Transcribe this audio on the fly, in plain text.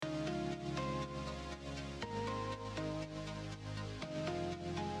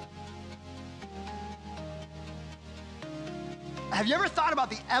Have you ever thought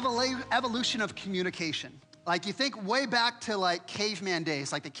about the evolution of communication? Like you think way back to like caveman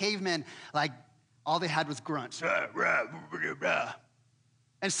days, like the cavemen, like all they had was grunts.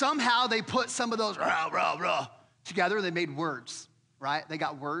 And somehow they put some of those together, they made words, right? They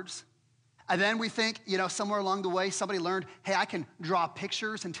got words. And then we think, somewhere along the way, somebody learned, hey, I can draw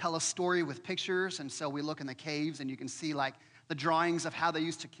pictures and tell a story with pictures. And so we look in the caves and you can see like the drawings of how they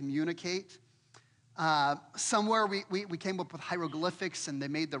used to communicate. Somewhere we came up with hieroglyphics and they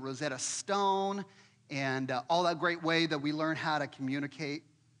made the Rosetta Stone and all that great way that we learn how to communicate.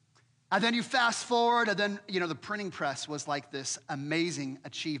 And then you fast forward and then, the printing press was like this amazing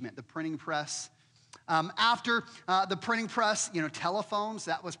achievement, the printing press. After the printing press, telephones,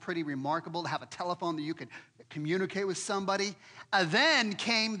 that was pretty remarkable to have a telephone that you could communicate with somebody. Then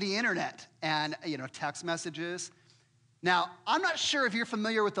came the internet and, text messages. Now, I'm not sure if you're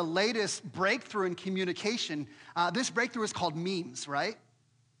familiar with the latest breakthrough in communication. This breakthrough is called memes, right?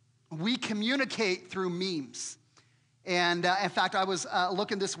 We communicate through memes. And in fact, I was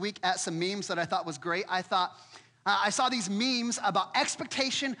looking this week at some memes that I thought was great. I saw these memes about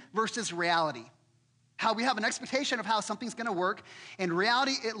expectation versus reality. How we have an expectation of how something's gonna work. In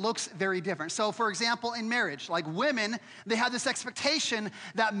reality, it looks very different. So for example, in marriage, like women, they have this expectation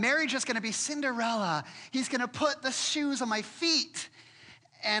that marriage is gonna be Cinderella. He's gonna put the shoes on my feet.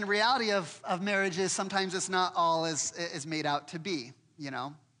 And reality of marriage is sometimes it's not all as made out to be,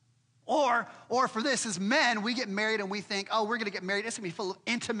 Or for this, as men, we get married and we think, oh, we're gonna get married. It's gonna be full of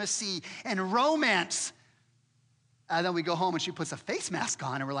intimacy and romance. And then we go home and she puts a face mask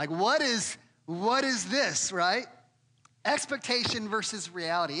on and we're like, what is this, right? Expectation versus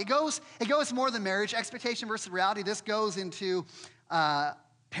reality. It goes more than marriage. Expectation versus reality. This goes into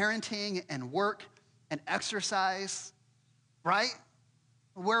parenting and work and exercise, right?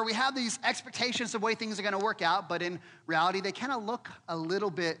 Where we have these expectations of the way things are going to work out, but in reality, they kind of look a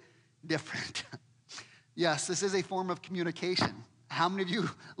little bit different. Yes, this is a form of communication. How many of you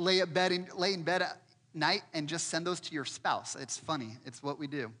lay in bed at night and just send those to your spouse? It's funny. It's what we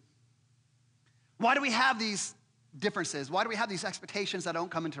do. Why do we have these differences? Why do we have these expectations that don't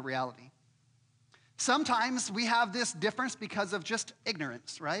come into reality? Sometimes we have this difference because of just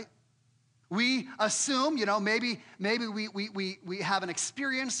ignorance, right? We assume, maybe we have an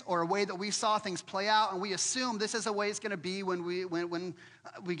experience or a way that we saw things play out, and we assume this is the way it's going to be when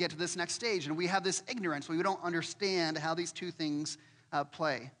we get to this next stage. And we have this ignorance. We don't understand how these two things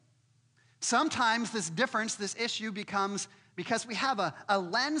play. Sometimes this difference, this issue becomes because we have a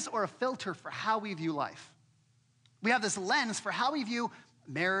lens or a filter for how we view life. We have this lens for how we view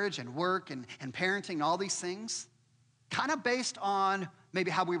marriage and work and parenting and all these things, kind of based on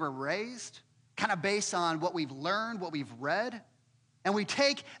maybe how we were raised, kind of based on what we've learned, what we've read. And we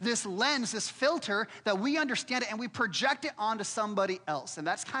take this lens, this filter that we understand it, and we project it onto somebody else. And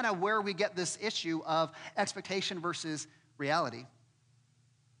that's kind of where we get this issue of expectation versus reality.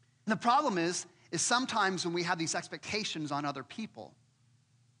 And the problem is sometimes when we have these expectations on other people,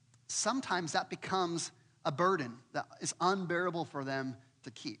 sometimes that becomes a burden that is unbearable for them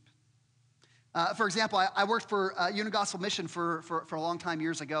to keep. For example, I worked for Union Gospel Mission for a long time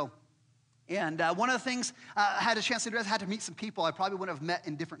years ago. And one of the things I had a chance to do is I had to meet some people I probably wouldn't have met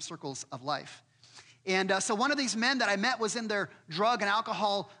in different circles of life. And so one of these men that I met was in their drug and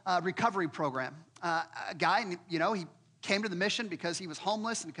alcohol recovery program. A guy, he came to the mission because he was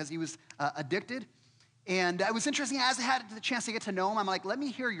homeless and because he was addicted. And it was interesting, as I had the chance to get to know him, I'm like, let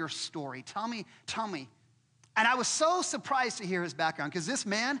me hear your story. Tell me. And I was so surprised to hear his background because this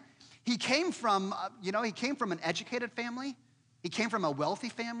man, he came from an educated family. He came from a wealthy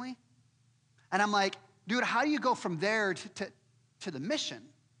family. And I'm like, dude, how do you go from there to the mission?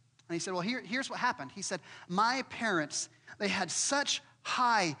 And he said, well, here's what happened. He said, my parents, they had such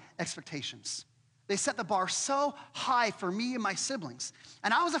high expectations. They set the bar so high for me and my siblings.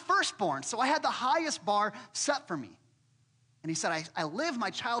 And I was a firstborn, so I had the highest bar set for me. And he said, I lived my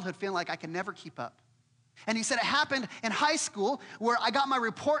childhood feeling like I could never keep up. And he said it happened in high school where I got my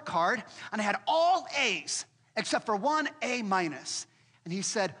report card and I had all A's except for one A-. And he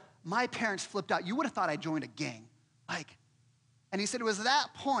said, my parents flipped out. You would have thought I joined a gang. And he said it was at that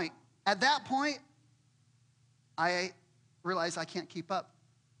point, I realized I can't keep up.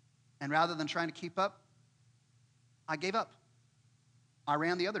 And rather than trying to keep up, I gave up. I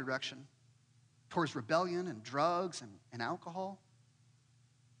ran the other direction towards rebellion and drugs and alcohol.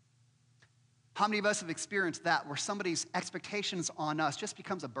 How many of us have experienced that where somebody's expectations on us just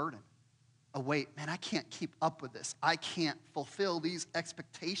becomes a burden? A weight. Man, I can't keep up with this. I can't fulfill these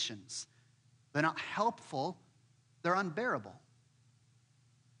expectations. They're not helpful. They're unbearable.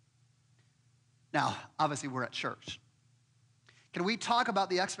 Now, obviously, we're at church. Can we talk about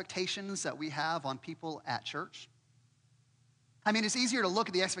the expectations that we have on people at church? I mean, it's easier to look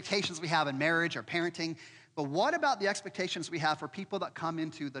at the expectations we have in marriage or parenting, but what about the expectations we have for people that come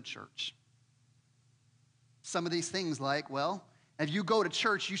into the church? Some of these things like, well, if you go to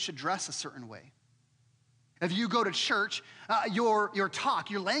church, you should dress a certain way. If you go to church, your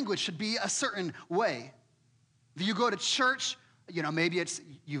talk, your language should be a certain way. If you go to church, maybe it's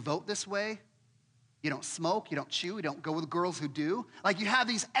you vote this way. You don't smoke, you don't chew, you don't go with girls who do. Like you have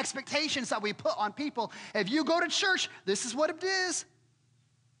these expectations that we put on people. If you go to church, this is what it is.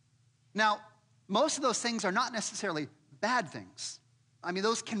 Now, most of those things are not necessarily bad things. I mean,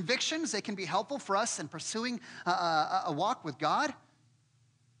 those convictions, they can be helpful for us in pursuing a walk with God.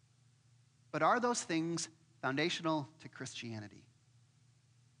 But are those things foundational to Christianity?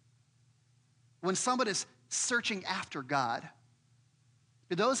 When someone is searching after God,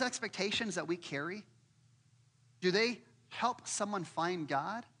 do those expectations that we carry, do they help someone find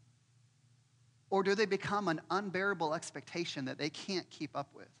God? Or do they become an unbearable expectation that they can't keep up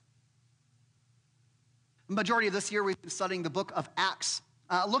with? The majority of this year, we've been studying the book of Acts,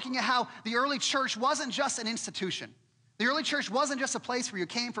 looking at how the early church wasn't just an institution. The early church wasn't just a place where you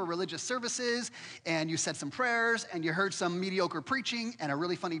came for religious services and you said some prayers and you heard some mediocre preaching and a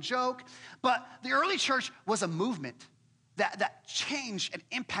really funny joke. But the early church was a movement that changed and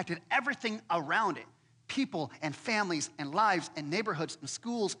impacted everything around it. People and families and lives and neighborhoods and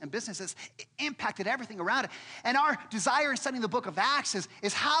schools and businesses. It impacted everything around it. And our desire in studying the book of Acts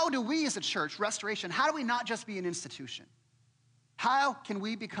is how do we as a church, Restoration, how do we not just be an institution? How can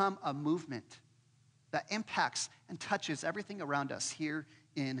we become a movement that impacts and touches everything around us here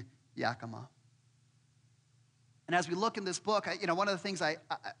in Yakima? And as we look in this book, one of the things I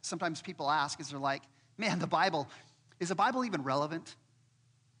sometimes people ask is they're like, man, is the Bible even relevant?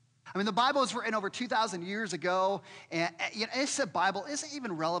 I mean, the Bible was written over 2,000 years ago, and it's the Bible isn't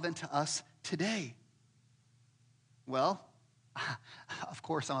even relevant to us today. Well, of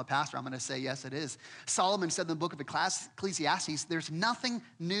course, I'm a pastor. I'm going to say, yes, it is. Solomon said in the book of Ecclesiastes, there's nothing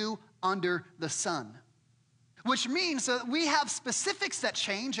new under the sun, which means that we have specifics that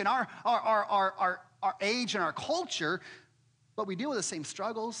change in our age and our culture, but we deal with the same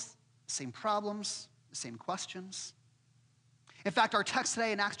struggles, the same problems, the same questions. In fact, our text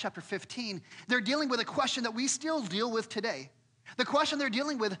today in Acts chapter 15, they're dealing with a question that we still deal with today. The question they're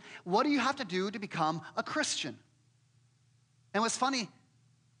dealing with, what do you have to do to become a Christian? And what's funny,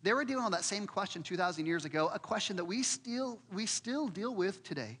 they were dealing with that same question 2,000 years ago, a question that we still deal with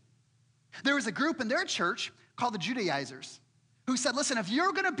today. There was a group in their church called the Judaizers who said, listen, if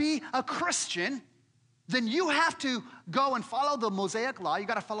you're going to be a Christian, then you have to go and follow the Mosaic law. You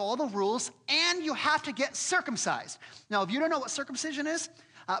got to follow all the rules, and you have to get circumcised. Now, if you don't know what circumcision is,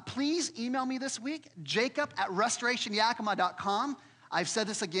 please email me this week, jacob@restorationyakima.com. I've said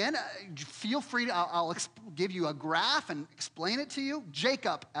this again. Feel free to, I'll give you a graph and explain it to you.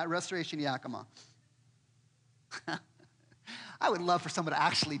 jacob@restorationyakima. I would love for someone to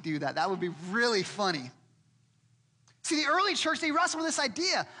actually do that. That would be really funny. See, the early church, they wrestled with this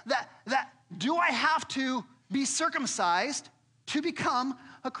idea that do I have to be circumcised to become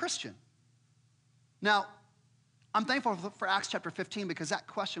a Christian? Now, I'm thankful for Acts chapter 15 because that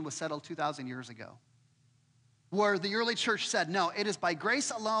question was settled 2,000 years ago, where the early church said, no, it is by grace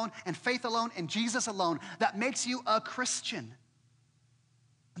alone and faith alone and Jesus alone that makes you a Christian.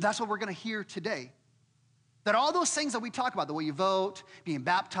 And that's what we're going to hear today. That all those things that we talk about, the way you vote, being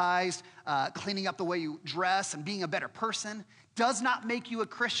baptized, cleaning up the way you dress, and being a better person, does not make you a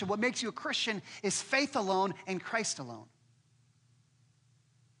Christian. What makes you a Christian is faith alone and Christ alone.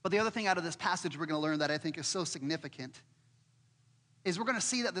 But the other thing out of this passage we're going to learn that I think is so significant is we're going to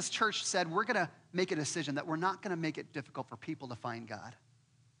see that this church said we're going to make a decision that we're not going to make it difficult for people to find God.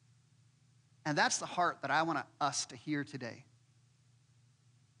 And that's the heart that I want us to hear today.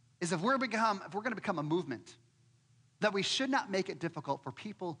 Is if we're going to become a movement, that we should not make it difficult for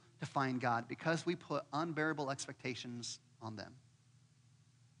people to find God because we put unbearable expectations on them.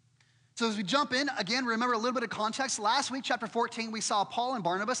 So as we jump in, again, remember a little bit of context. Last week, chapter 14, we saw Paul and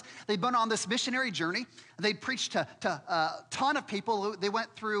Barnabas. They'd been on this missionary journey. They'd preached to a ton of people. They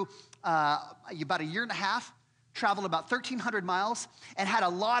went through about a year and a half, traveled about 1,300 miles, and had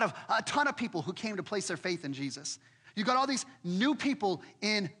a ton of people who came to place their faith in Jesus. You got all these new people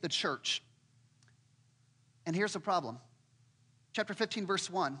in the church. And here's the problem. Chapter 15, verse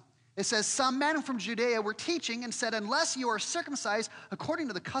 1. It says, some men from Judea were teaching and said, unless you are circumcised according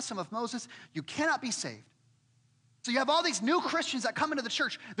to the custom of Moses, you cannot be saved. So you have all these new Christians that come into the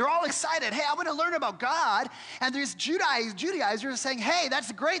church. They're all excited. Hey, I want to learn about God. And there's Judaizers saying, hey,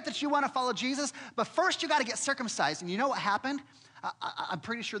 that's great that you want to follow Jesus, but first you got to get circumcised. And you know what happened? I'm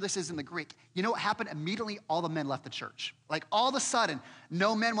pretty sure this is in the Greek. You know what happened? Immediately, all the men left the church. Like all of a sudden,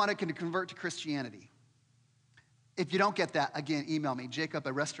 no men wanted to convert to Christianity. If you don't get that, again, email me,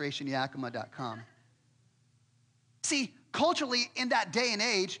 jacob@restorationyakima.com. See, culturally, in that day and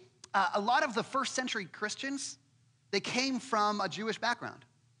age, a lot of the first century Christians, they came from a Jewish background,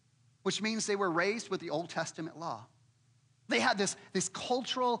 which means they were raised with the Old Testament law. They had this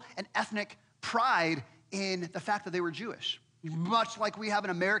cultural and ethnic pride in the fact that they were Jewish. Much like we have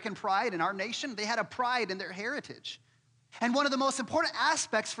an American pride in our nation, they had a pride in their heritage. And one of the most important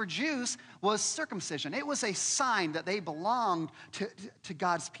aspects for Jews was circumcision. It was a sign that they belonged to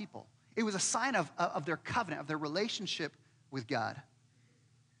God's people. It was a sign of their covenant, of their relationship with God.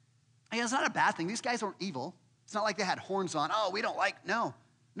 And it's not a bad thing. These guys weren't evil. It's not like they had horns on. Oh, we don't like, no.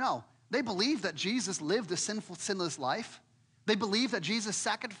 They believed that Jesus lived a sinful, sinless life. They believed that Jesus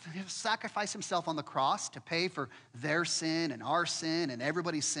sacrificed himself on the cross to pay for their sin and our sin and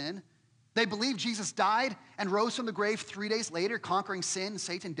everybody's sin. They believed Jesus died and rose from the grave 3 days later, conquering sin,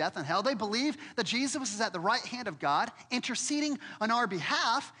 Satan, death, and hell. They believed that Jesus was at the right hand of God, interceding on our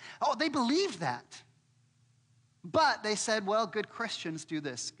behalf. Oh, they believed that. But they said, well, good Christians do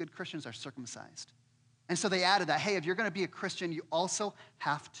this. Good Christians are circumcised. And so they added that, hey, if you're going to be a Christian, you also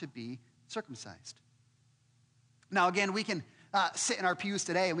have to be circumcised. Now, again, we can sit in our pews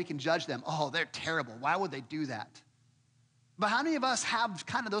today and we can judge them. Oh, they're terrible. Why would they do that? But how many of us have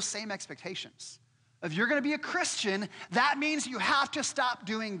kind of those same expectations? If you're going to be a Christian, that means you have to stop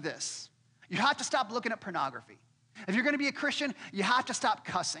doing this. You have to stop looking at pornography. If you're going to be a Christian, you have to stop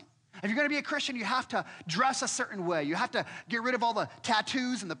cussing. If you're going to be a Christian, you have to dress a certain way. You have to get rid of all the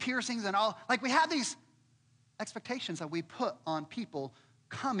tattoos and the piercings and all. Like we have these expectations that we put on people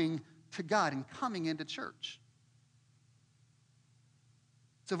coming to God and coming into church.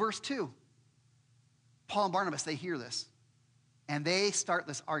 So verse 2, Paul and Barnabas, they hear this. And they start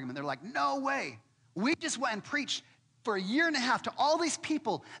this argument. They're like, no way. We just went and preached for 1.5 years to all these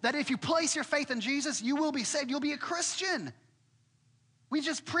people that if you place your faith in Jesus, you will be saved. You'll be a Christian. We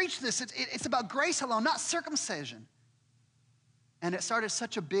just preached this. It's about grace alone, not circumcision. And it started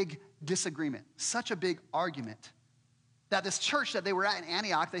such a big disagreement, such a big argument, that this church that they were at in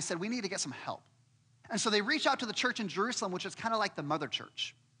Antioch, they said, we need to get some help. And so they reach out to the church in Jerusalem, which is kind of like the mother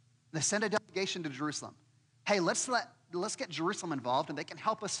church. They send a delegation to Jerusalem. Hey, let's get Jerusalem involved and they can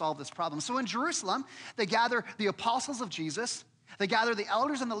help us solve this problem. So in Jerusalem, they gather the apostles of Jesus. They gather the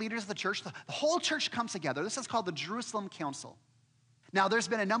elders and the leaders of the church. The whole church comes together. This is called the Jerusalem Council. Now, there's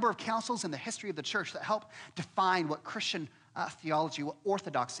been a number of councils in the history of the church that help define what Christian theology, what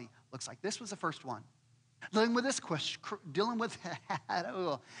orthodoxy looks like. This was the first one. Dealing with this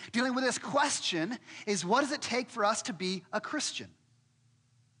question is, what does it take for us to be a Christian?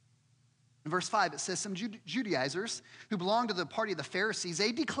 In verse 5, it says, some Judaizers who belonged to the party of the Pharisees,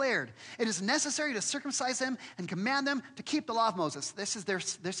 they declared it is necessary to circumcise them and command them to keep the law of Moses. This is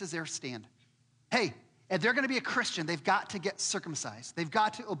their stand. Hey, if they're going to be a Christian, they've got to get circumcised. They've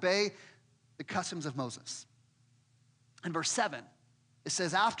got to obey the customs of Moses. In verse 7, it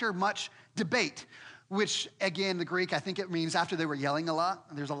says, after much debate, which, again, the Greek, I think it means after they were yelling a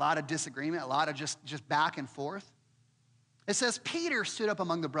lot. There's a lot of disagreement, a lot of just back and forth. It says, Peter stood up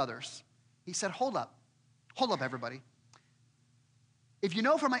among the brothers. He said, hold up, everybody. If you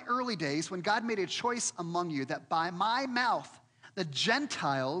know from my early days when God made a choice among you that by my mouth the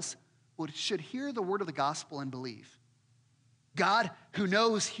Gentiles should hear the word of the gospel and believe. God, who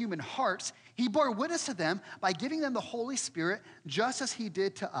knows human hearts, he bore witness to them by giving them the Holy Spirit just as he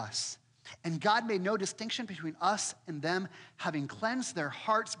did to us. And God made no distinction between us and them, having cleansed their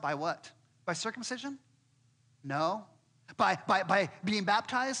hearts by what? By circumcision? No. By being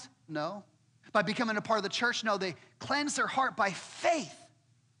baptized? No. By becoming a part of the church? No, they cleansed their heart by faith.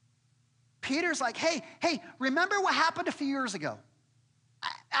 Peter's like, hey, remember what happened a few years ago?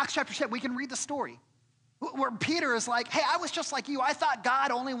 Acts chapter 7, we can read the story. Where Peter is like, hey, I was just like you. I thought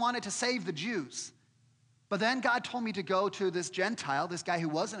God only wanted to save the Jews. But then God told me to go to this Gentile, this guy who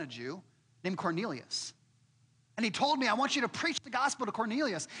wasn't a Jew, named Cornelius. And he told me, I want you to preach the gospel to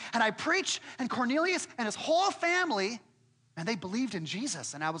Cornelius. And I preached, and Cornelius and his whole family, and they believed in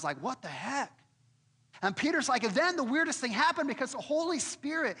Jesus. And I was like, what the heck? And Peter's like, and then the weirdest thing happened because the Holy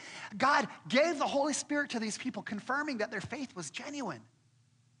Spirit, God gave the Holy Spirit to these people, confirming that their faith was genuine.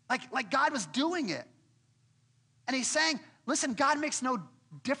 Like God was doing it. And he's saying, listen, God makes no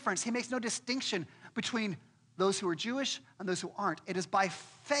difference. He makes no distinction between those who are Jewish and those who aren't. It is by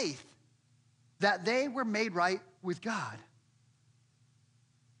faith that they were made right with God.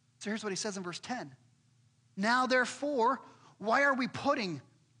 So here's what he says in verse 10. Now, therefore, why are we putting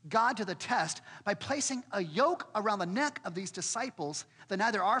God to the test by placing a yoke around the neck of these disciples that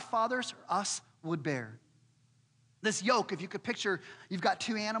neither our fathers or us would bear. This yoke, if you could picture, you've got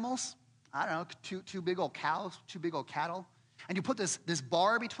two animals, I don't know, two big old cows, two big old cattle, and you put this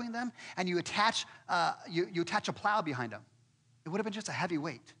bar between them, and you attach a plow behind them. It would have been just a heavy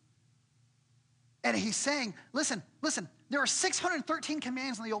weight. And he's saying, listen, there are 613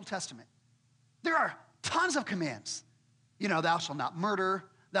 commands in the Old Testament. There are tons of commands. You know, thou shalt not murder,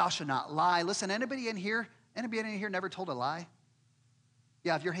 thou shalt not lie. Listen, anybody in here never told a lie?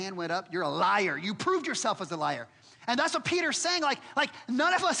 Yeah, if your hand went up, you're a liar. You proved yourself as a liar. And that's what Peter's saying, like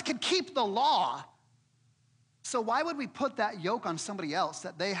none of us can keep the law. So why would we put that yoke on somebody else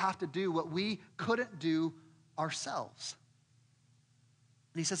that they have to do what we couldn't do ourselves?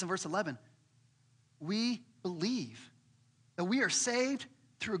 And he says in verse 11, we believe that we are saved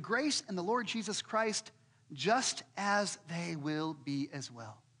through grace in the Lord Jesus Christ, just as they will be as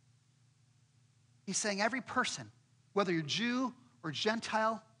well. He's saying every person, whether you're Jew or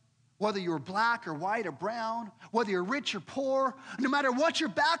Gentile, whether you're black or white or brown, whether you're rich or poor, no matter what your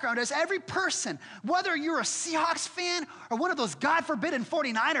background is, every person, whether you're a Seahawks fan or one of those God forbidden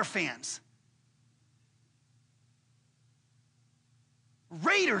 49er fans,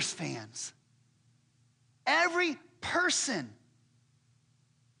 Raiders fans, every person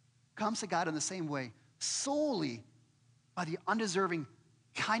comes to God in the same way, solely by the undeserving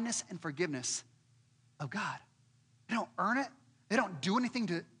kindness and forgiveness of God. They don't earn it. They don't do anything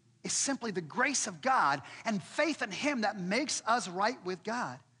to. It's simply the grace of God and faith in him that makes us right with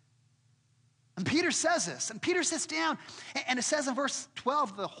God. And Peter says this, and Peter sits down, and it says in verse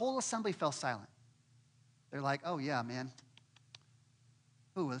 12, the whole assembly fell silent. They're like, oh yeah, man.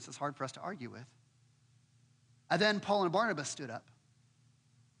 Ooh, this is hard for us to argue with. And then Paul and Barnabas stood up.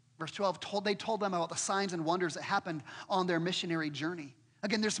 Verse 12, they told them about the signs and wonders that happened on their missionary journey.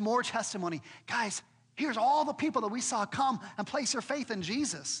 Again, there's more testimony. Guys, here's all the people that we saw come and place their faith in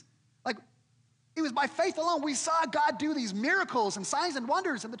Jesus. Like, it was by faith alone. We saw God do these miracles and signs and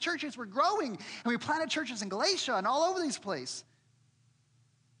wonders, and the churches were growing, and we planted churches in Galatia and all over these places.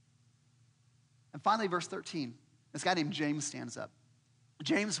 And finally, verse 13, this guy named James stands up.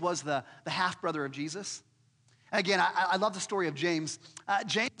 James was the half-brother of Jesus. Again, I love the story of James.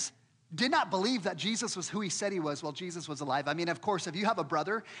 James did not believe that Jesus was who he said he was while Jesus was alive. I mean, of course, if you have a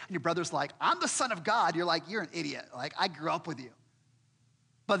brother and your brother's like, I'm the son of God, you're like, you're an idiot. Like, I grew up with you.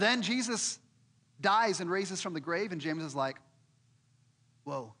 But then Jesus dies and raises from the grave, and James is like,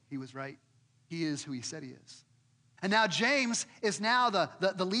 whoa, he was right. He is who he said he is. And now James is now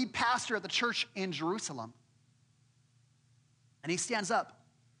the lead pastor at the church in Jerusalem. And he stands up.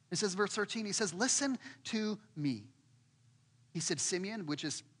 It says, verse 13, he says, listen to me. He said, Simeon, which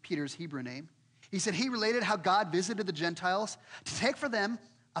is Peter's Hebrew name. He said, he related how God visited the Gentiles to take for them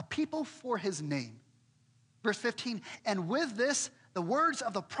a people for his name. Verse 15, and with this, the words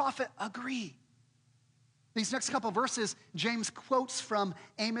of the prophet agree. These next couple of verses, James quotes from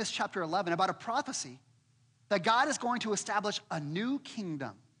Amos chapter 11 about a prophecy that God is going to establish a new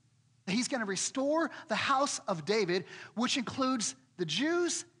kingdom. He's going to restore the house of David, which includes the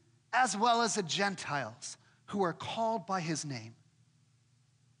Jews as well as the Gentiles who are called by his name.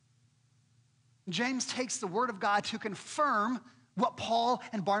 James takes the word of God to confirm what Paul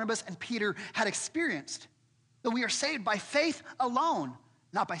and Barnabas and Peter had experienced, that we are saved by faith alone,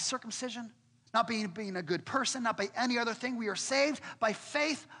 not by circumcision, not being a good person, not by any other thing. We are saved by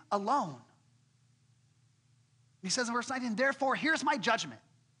faith alone. He says in verse 19, therefore, here's my judgment.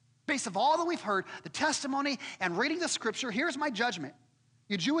 Based on all that we've heard, the testimony and reading the scripture, here's my judgment.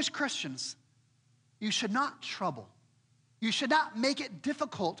 You Jewish Christians, you should not trouble. You should not make it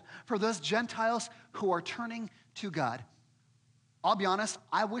difficult for those Gentiles who are turning to God. I'll be honest,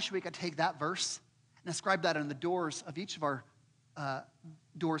 I wish we could take that verse and inscribe that on the doors of each of our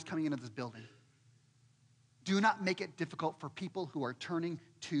doors coming into this building. Do not make it difficult for people who are turning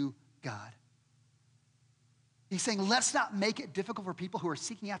to God. He's saying, let's not make it difficult for people who are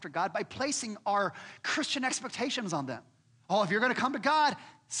seeking after God by placing our Christian expectations on them. Oh, if you're going to come to God,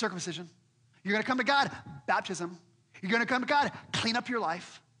 circumcision. You're going to come to God, baptism. You're going to come to God, clean up your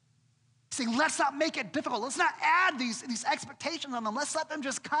life. He's saying, let's not make it difficult. Let's not add these expectations on them. Let's let them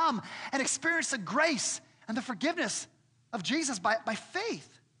just come and experience the grace and the forgiveness of Jesus by faith.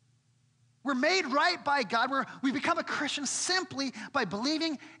 We're made right by God. We become a Christian simply by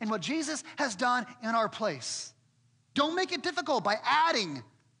believing in what Jesus has done in our place. Don't make it difficult by adding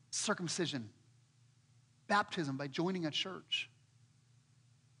circumcision, baptism, by joining a church.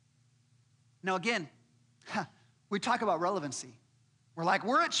 Now again, we talk about relevancy.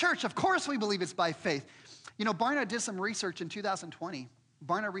 We're at church. Of course we believe it's by faith. You know, Barna did some research in 2020,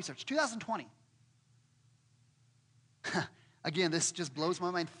 Barna Research, 2020. Again, this just blows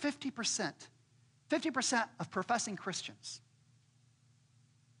my mind. 50% of professing Christians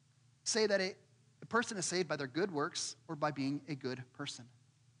say that a person is saved by their good works or by being a good person.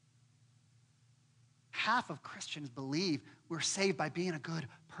 Half of Christians believe we're saved by being a good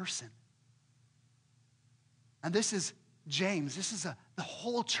person. And this is James. This is the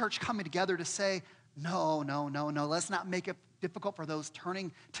whole church coming together to say, no. Let's not make it difficult for those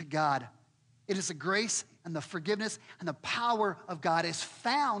turning to God. It is the grace and the forgiveness and the power of God is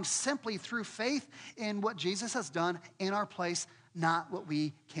found simply through faith in what Jesus has done in our place, not what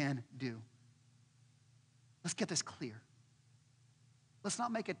we can do. Let's get this clear. Let's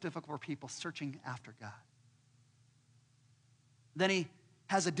not make it difficult for people searching after God. Then he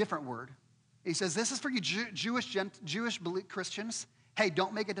has a different word. He says, this is for you Jewish Christians. Hey,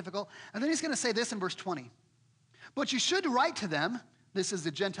 don't make it difficult. And then he's going to say this in verse 20. But you should write to them, this is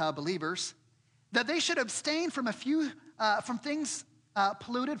the Gentile believers, that they should abstain from from things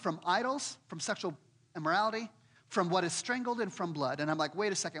polluted, from idols, from sexual immorality, from what is strangled, and from blood. And I'm like,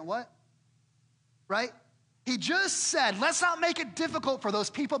 wait a second, what? Right? He just said, let's not make it difficult for those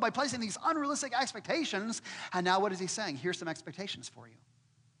people by placing these unrealistic expectations. And now what is he saying? Here's some expectations for you.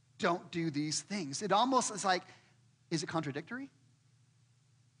 Don't do these things. It almost is like, is it contradictory?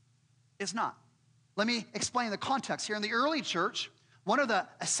 It's not. Let me explain the context here. In the early church, one of the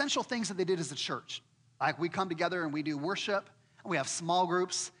essential things that they did as a church, like we come together and we do worship, and we have small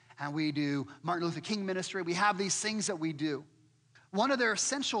groups, and we do Martin Luther King ministry. We have these things that we do. One of their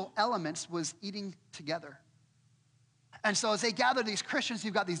essential elements was eating together. And so as they gather these Christians,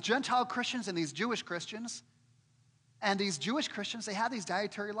 you've got these Gentile Christians and these Jewish Christians. And these Jewish Christians, they had these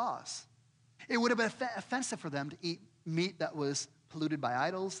dietary laws. It would have been offensive for them to eat meat that was polluted by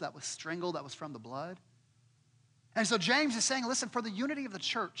idols, that was strangled, that was from the blood. And so James is saying, listen, for the unity of the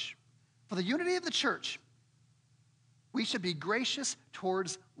church, we should be gracious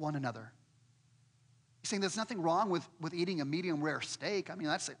towards one another. He's saying there's nothing wrong with eating a medium rare steak. I mean,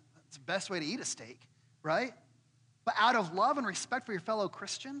 that's the best way to eat a steak, right? But out of love and respect for your fellow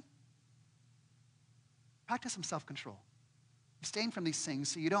Christian, practice some self-control. Abstain from these things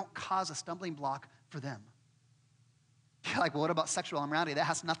so you don't cause a stumbling block for them. You're like, well, what about sexual immorality? That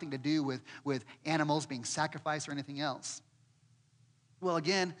has nothing to do with animals being sacrificed or anything else. Well,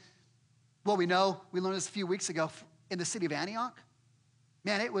 again, what we learned this a few weeks ago in the city of Antioch.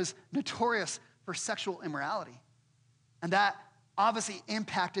 Man, it was notorious for sexual immorality. And that obviously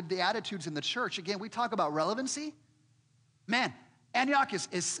impacted the attitudes in the church. Again, we talk about relevancy. Man, Antioch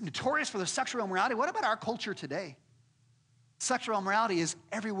is notorious for their sexual immorality. What about our culture today? Sexual immorality is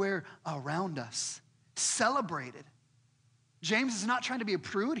everywhere around us, celebrated. James is not trying to be a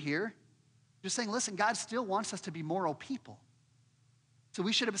prude here, just saying, listen, God still wants us to be moral people. So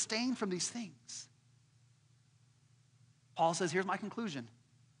we should abstain from these things. Paul says, here's my conclusion.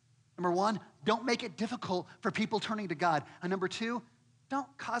 Number one, don't make it difficult for people turning to God. And number two, don't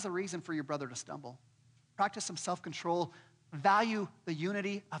cause a reason for your brother to stumble. Practice some self-control. Value the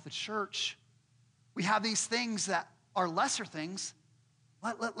unity of the church. We have these things that are lesser things.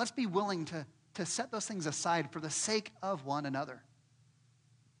 Let's be willing to set those things aside for the sake of one another.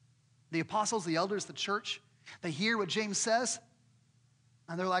 The apostles, the elders, the church, they hear what James says,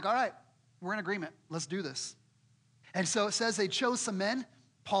 and they're like, all right, we're in agreement. Let's do this. And so it says they chose some men,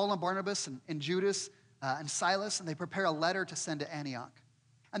 Paul and Barnabas and Judas and Silas, and they prepare a letter to send to Antioch.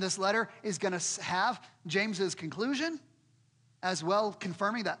 And this letter is going to have James's conclusion, as well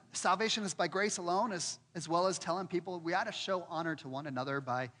confirming that salvation is by grace alone, as well as telling people we ought to show honor to one another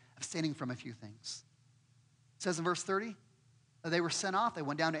by abstaining from a few things. It says in verse 30 that they were sent off. They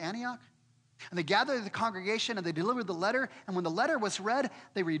went down to Antioch, and they gathered the congregation, and they delivered the letter. And when the letter was read,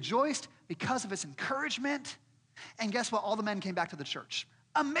 they rejoiced because of its encouragement. And guess what? All the men came back to the church.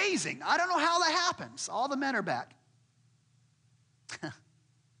 Amazing. I don't know how that happens. All the men are back.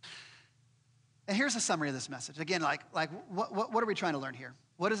 And here's a summary of this message. Again, what are we trying to learn here?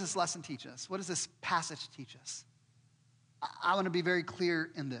 What does this lesson teach us? What does this passage teach us? I want to be very clear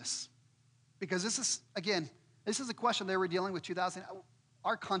in this. Because this is a question they were dealing with 2000.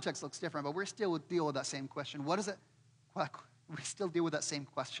 Our context looks different, but we're still deal with that same question. We still deal with that same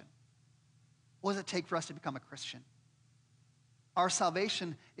question. What does it take for us to become a Christian? Our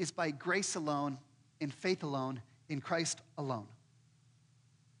salvation is by grace alone, in faith alone, in Christ alone.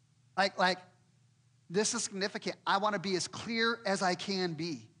 This is significant. I want to be as clear as I can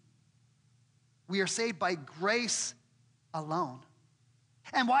be. We are saved by grace alone.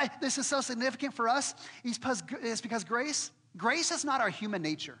 And why this is so significant for us is because grace is not our human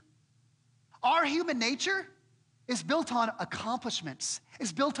nature. Our human nature is built on accomplishments.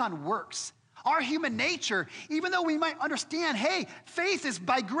 It's built on works. Our human nature, even though we might understand, hey, faith is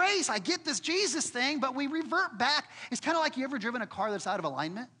by grace, I get this Jesus thing, but we revert back. It's kind of like you ever driven a car that's out of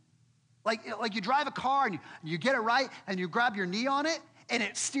alignment? Like you drive a car and you get it right and you grab your knee on it and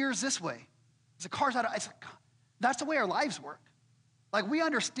it steers this way. The car's out of, that's the way our lives work. Like we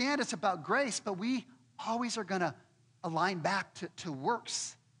understand it's about grace, but we always are gonna align back to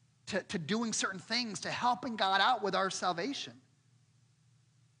works, to doing certain things, to helping God out with our salvation.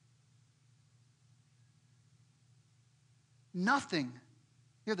 Nothing,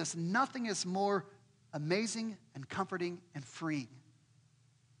 hear this, nothing is more amazing and comforting and freeing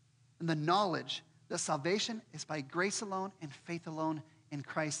than the knowledge that salvation is by grace alone and faith alone in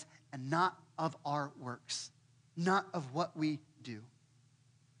Christ and not of our works, not of what we do. In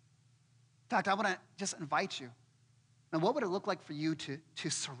fact, I want to just invite you. Now, what would it look like for you to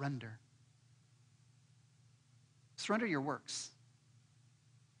surrender? Surrender your works.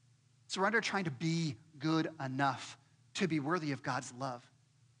 Surrender trying to be good enough to be worthy of God's love.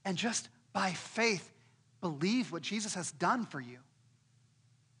 And just by faith, believe what Jesus has done for you.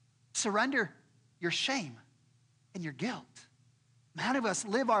 Surrender your shame and your guilt. Many of us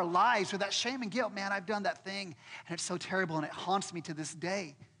live our lives with that shame and guilt. Man, I've done that thing, and it's so terrible, and it haunts me to this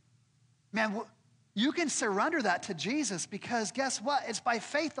day. Man, you can surrender that to Jesus because guess what? It's by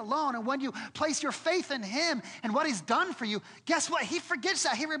faith alone. And when you place your faith in him and what he's done for you, guess what? He forgets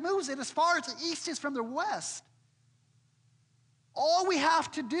that. He removes it as far as the east is from the west. All we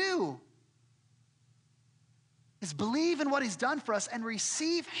have to do is believe in what he's done for us and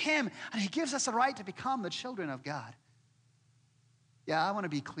receive him, and he gives us the right to become the children of God. Yeah, I want to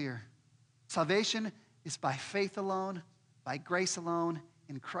be clear. Salvation is by faith alone, by grace alone,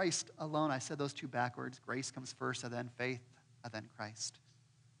 in Christ alone. I said those two backwards. Grace comes first, and then faith, and then Christ.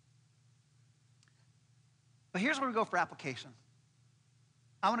 But here's where we go for application.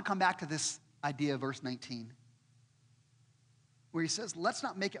 I want to come back to this idea of verse 19, where he says, let's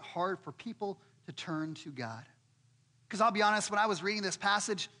not make it hard for people to turn to God. Because I'll be honest, when I was reading this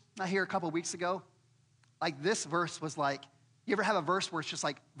passage here a couple of weeks ago, like this verse was like, you ever have a verse where it's just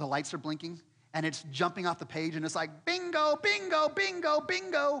like the lights are blinking and it's jumping off the page and it's like bingo, bingo, bingo,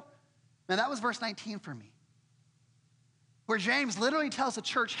 bingo. Man, that was verse 19 for me. Where James literally tells the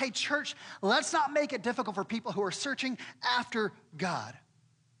church, hey, church, let's not make it difficult for people who are searching after God.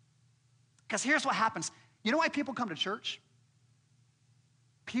 Because here's what happens. You know why people come to church?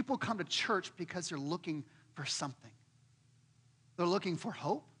 People come to church because they're looking for something. They're looking for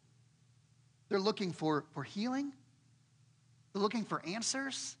hope. They're looking for healing. They're looking for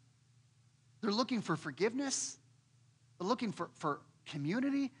answers. They're looking for forgiveness. They're looking for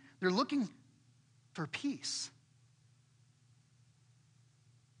community. They're looking for peace.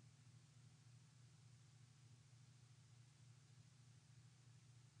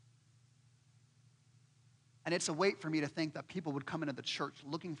 And it's a weight for me to think that people would come into the church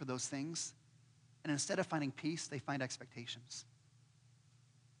looking for those things, and instead of finding peace, they find expectations.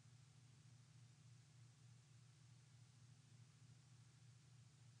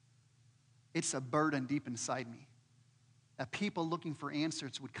 It's a burden deep inside me that people looking for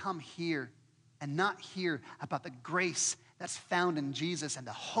answers would come here and not hear about the grace that's found in Jesus and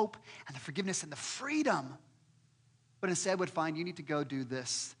the hope and the forgiveness and the freedom, but instead would find you need to go do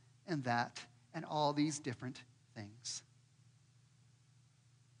this and that and all these different things.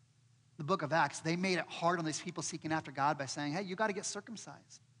 The book of Acts, they made it hard on these people seeking after God by saying, hey, you got to get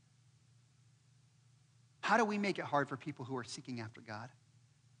circumcised. How do we make it hard for people who are seeking after God?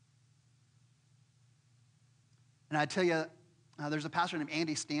 And I tell you, there's a pastor named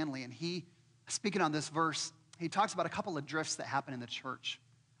Andy Stanley, and he, speaking on this verse, he talks about a couple of drifts that happen in the church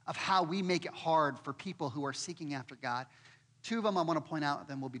of how we make it hard for people who are seeking after God. Two of them I want to point out,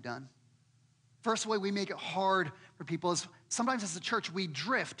 then we'll be done. First way we make it hard for people is sometimes as a church, we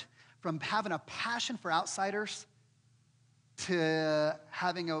drift from having a passion for outsiders to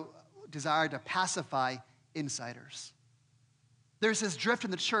having a desire to pacify insiders. There's this drift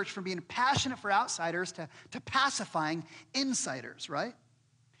in the church from being passionate for outsiders to pacifying insiders, right?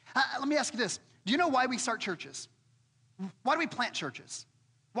 Let me ask you this. Do you know why we start churches? Why do we plant churches?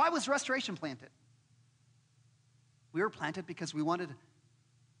 Why was Restoration planted? We were planted because we wanted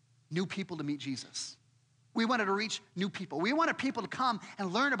new people to meet Jesus. We wanted to reach new people. We wanted people to come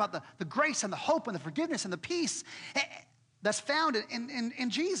and learn about the grace and the hope and the forgiveness and the peace that's found in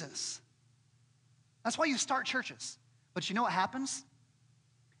Jesus. That's why you start churches. But you know what happens?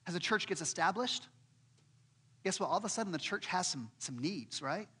 As a church gets established, guess what? All of a sudden the church has some needs,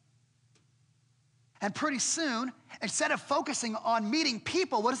 right? And pretty soon, instead of focusing on meeting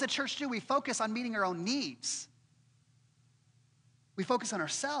people, what does the church do? We focus on meeting our own needs. We focus on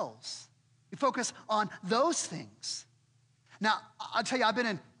ourselves. We focus on those things. Now, I'll tell you, I've been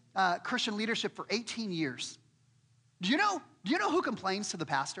in Christian leadership for 18 years. Do you know who complains to the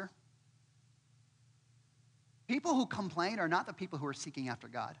pastor? People who complain are not the people who are seeking after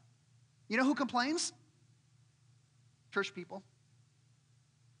God. You know who complains? Church people.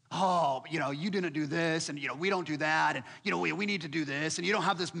 Oh, you didn't do this, and, we don't do that, and, we need to do this, and you don't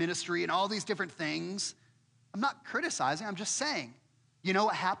have this ministry, and all these different things. I'm not criticizing, I'm just saying. You know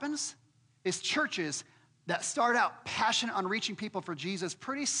what happens? Is churches that start out passionate on reaching people for Jesus,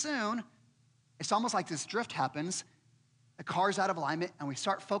 pretty soon, it's almost like this drift happens, the car's out of alignment, and we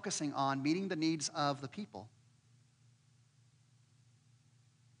start focusing on meeting the needs of the people.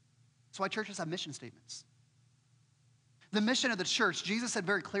 That's why churches have mission statements. The mission of the church, Jesus said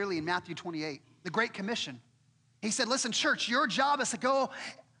very clearly in Matthew 28, the Great Commission. He said, listen, church, your job is to go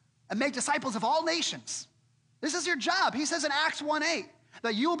and make disciples of all nations. This is your job. He says in Acts 1:8,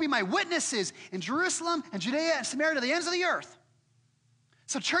 that you will be my witnesses in Jerusalem and Judea and Samaria to the ends of the earth.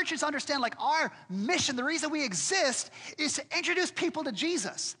 So churches understand, like, our mission, the reason we exist is to introduce people to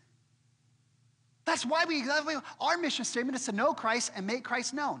Jesus. That's why our mission statement is to know Christ and make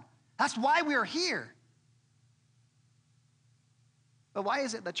Christ known. That's why we are here. But why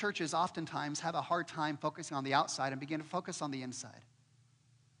is it that churches oftentimes have a hard time focusing on the outside and begin to focus on the inside?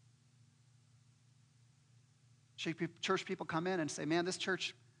 Church people come in and say, man, this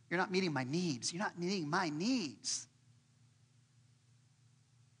church, you're not meeting my needs. You're not meeting my needs.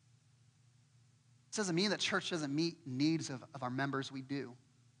 This doesn't mean that church doesn't meet needs of our members. We do.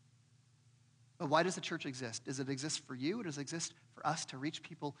 But why does the church exist? Does it exist for you, or does it exist for us to reach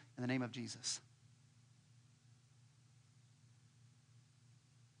people in the name of Jesus?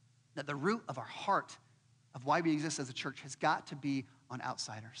 That the root of our heart of why we exist as a church has got to be on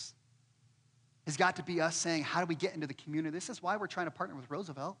outsiders. Has got to be us saying, how do we get into the community? This is why we're trying to partner with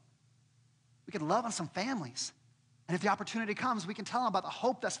Roosevelt. We can love on some families. And if the opportunity comes, we can tell them about the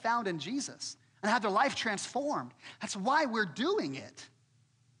hope that's found in Jesus and have their life transformed. That's why we're doing it.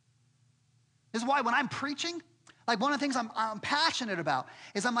 This is why when I'm preaching, like one of the things I'm passionate about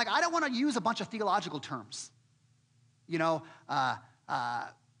is I'm like, I don't want to use a bunch of theological terms. I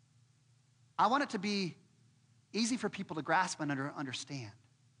want it to be easy for people to grasp and understand.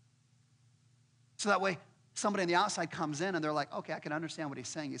 So that way, somebody on the outside comes in and they're like, okay, I can understand what he's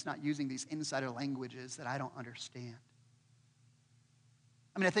saying. He's not using these insider languages that I don't understand.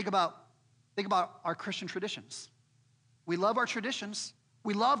 I mean, I think about our Christian traditions. We love our traditions.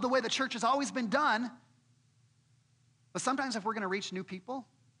 We love the way the church has always been done. But sometimes if we're going to reach new people,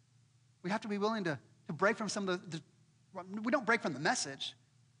 we have to be willing to break from some of we don't break from the message.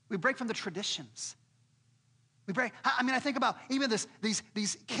 We break from the traditions. I think about even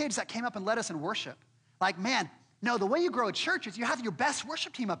these kids that came up and led us in worship. Like, man, no, the way you grow a church is you have your best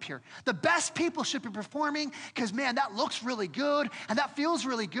worship team up here. The best people should be performing because, man, that looks really good and that feels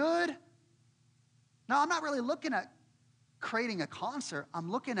really good. No, I'm not really looking at creating a concert.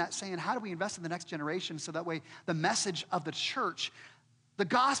 I'm looking at saying, how do we invest in the next generation so that way the message of the church, the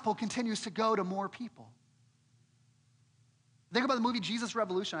gospel, continues to go to more people. Think about the movie Jesus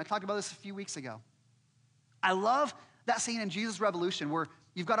Revolution. I talked about this a few weeks ago. I love that scene in Jesus Revolution where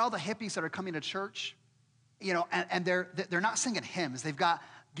you've got all the hippies that are coming to church, and they're not singing hymns. They've got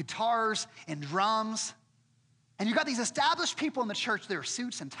guitars and drums. And you've got these established people in the church, they're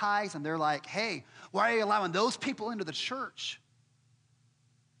suits and ties, and they're like, hey, why are you allowing those people into the church?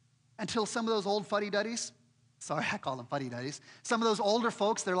 Until some of those old fuddy-duddies, sorry, I call them fuddy-duddies, some of those older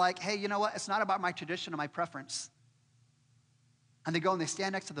folks, they're like, hey, you know what? It's not about my tradition or my preference. And they go and they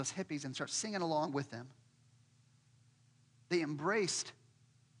stand next to those hippies and start singing along with them. They embraced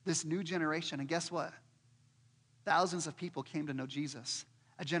this new generation, and guess what? Thousands of people came to know Jesus.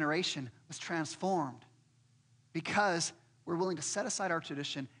 A generation was transformed because we're willing to set aside our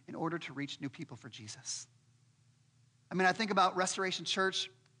tradition in order to reach new people for Jesus. I mean, I think about Restoration Church.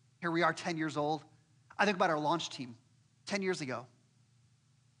 Here we are, 10 years old. I think about our launch team 10 years ago.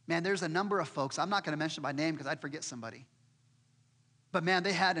 Man, there's a number of folks. I'm not going to mention by name because I'd forget somebody. But man,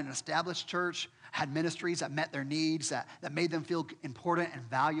 they had an established church, had ministries that met their needs, that made them feel important and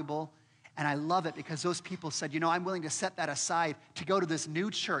valuable. And I love it because those people said, I'm willing to set that aside to go to this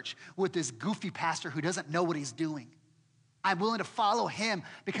new church with this goofy pastor who doesn't know what he's doing. I'm willing to follow him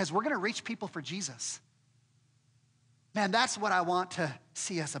because we're going to reach people for Jesus. Man, that's what I want to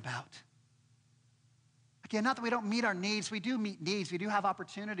see us about. Again, not that we don't meet our needs. We do meet needs. We do have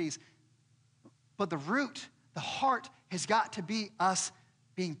opportunities. But the root, the heart, has got to be us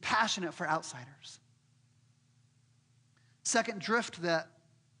being passionate for outsiders. Second drift that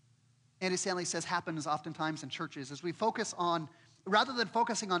Andy Stanley says happens oftentimes in churches is we focus on rather than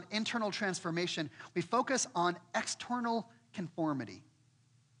focusing on internal transformation, we focus on external conformity.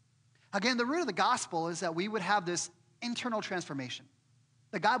 Again, the root of the gospel is that we would have this internal transformation,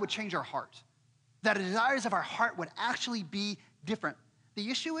 that God would change our heart, that the desires of our heart would actually be different. The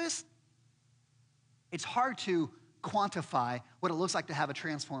issue is, it's hard to quantify what it looks like to have a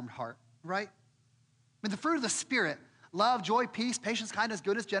transformed heart, right? I mean, the fruit of the Spirit, love, joy, peace, patience, kindness,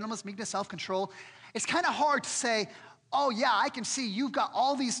 goodness, gentleness, meekness, self-control, it's kind of hard to say, oh yeah, I can see you've got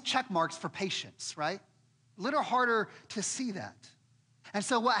all these check marks for patience, right? A little harder to see that. And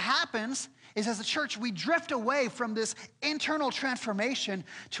so what happens is as a church, we drift away from this internal transformation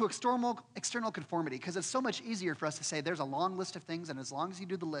to external conformity, because it's so much easier for us to say there's a long list of things, and as long as you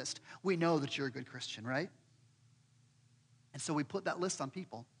do the list, we know that you're a good Christian, right? And so we put that list on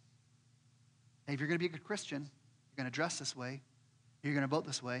people. Hey, if you're going to be a good Christian, you're going to dress this way, you're going to vote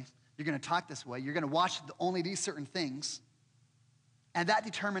this way, you're going to talk this way, you're going to watch only these certain things, and that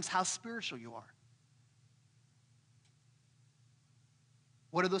determines how spiritual you are.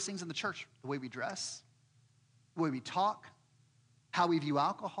 What are those things in the church? The way we dress, the way we talk, how we view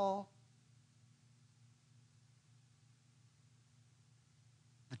alcohol,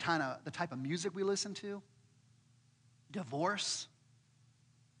 the type of music we listen to, divorce,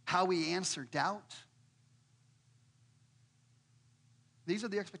 how we answer doubt. These are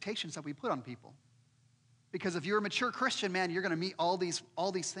the expectations that we put on people. Because if you're a mature Christian, man, you're going to meet all these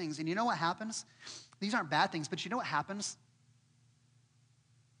things. And you know what happens? These aren't bad things, but you know what happens?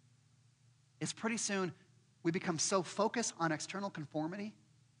 It's pretty soon we become so focused on external conformity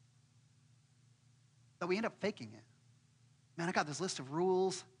that we end up faking it. Man, I got this list of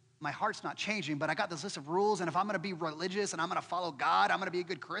rules. My heart's not changing, but I got this list of rules, and if I'm going to be religious and I'm going to follow God, I'm going to be a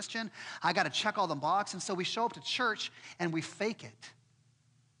good Christian, I got to check all the boxes. And so we show up to church and we fake it.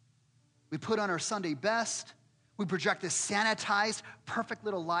 We put on our Sunday best. We project this sanitized, perfect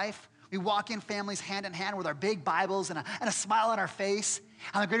little life. We walk in families hand in hand with our big Bibles and a smile on our face.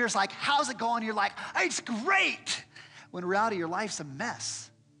 And the greeter's like, how's it going? You're like, it's great. When in reality, your life's a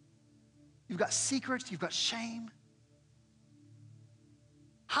mess. You've got secrets. You've got shame.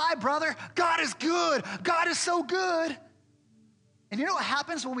 Hi, brother. God is good. God is so good. And you know what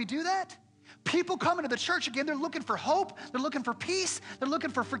happens when we do that? People come into the church again, they're looking for hope, they're looking for peace, they're looking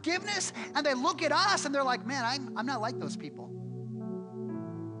for forgiveness, and they look at us and they're like, man, I'm not like those people.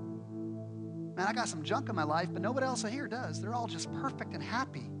 Man, I got some junk in my life, but nobody else here does. They're all just perfect and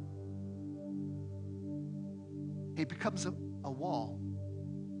happy. It becomes a wall.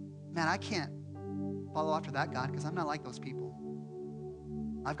 Man, I can't follow after that God because I'm not like those people.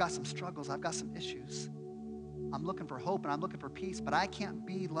 I've got some struggles, I've got some issues. I'm looking for hope and I'm looking for peace, but I can't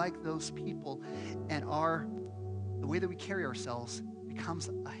be like those people. And the way that we carry ourselves becomes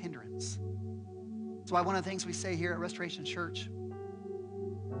a hindrance. That's why one of the things we say here at Restoration Church,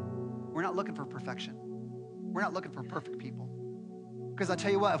 we're not looking for perfection. We're not looking for perfect people. Because I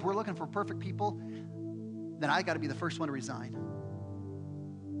tell you what, if we're looking for perfect people, then I got to be the first one to resign.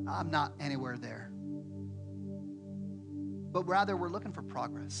 I'm not anywhere there. But rather, we're looking for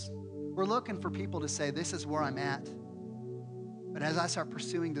progress. We're looking for people to say, this is where I'm at. But as I start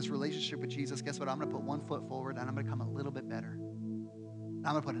pursuing this relationship with Jesus, guess what? I'm going to put one foot forward and I'm going to become a little bit better. And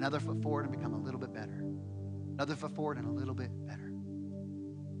I'm going to put another foot forward and become a little bit better. Another foot forward and a little bit better.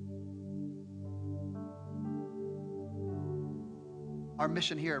 Our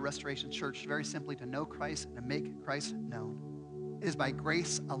mission here at Restoration Church is very simply to know Christ and to make Christ known. It is by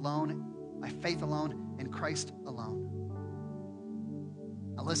grace alone, by faith alone, in Christ alone.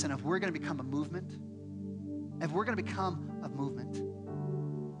 Now listen, if we're going to become a movement,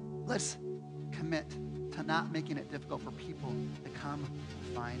 let's commit to not making it difficult for people to come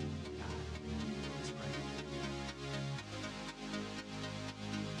and find God.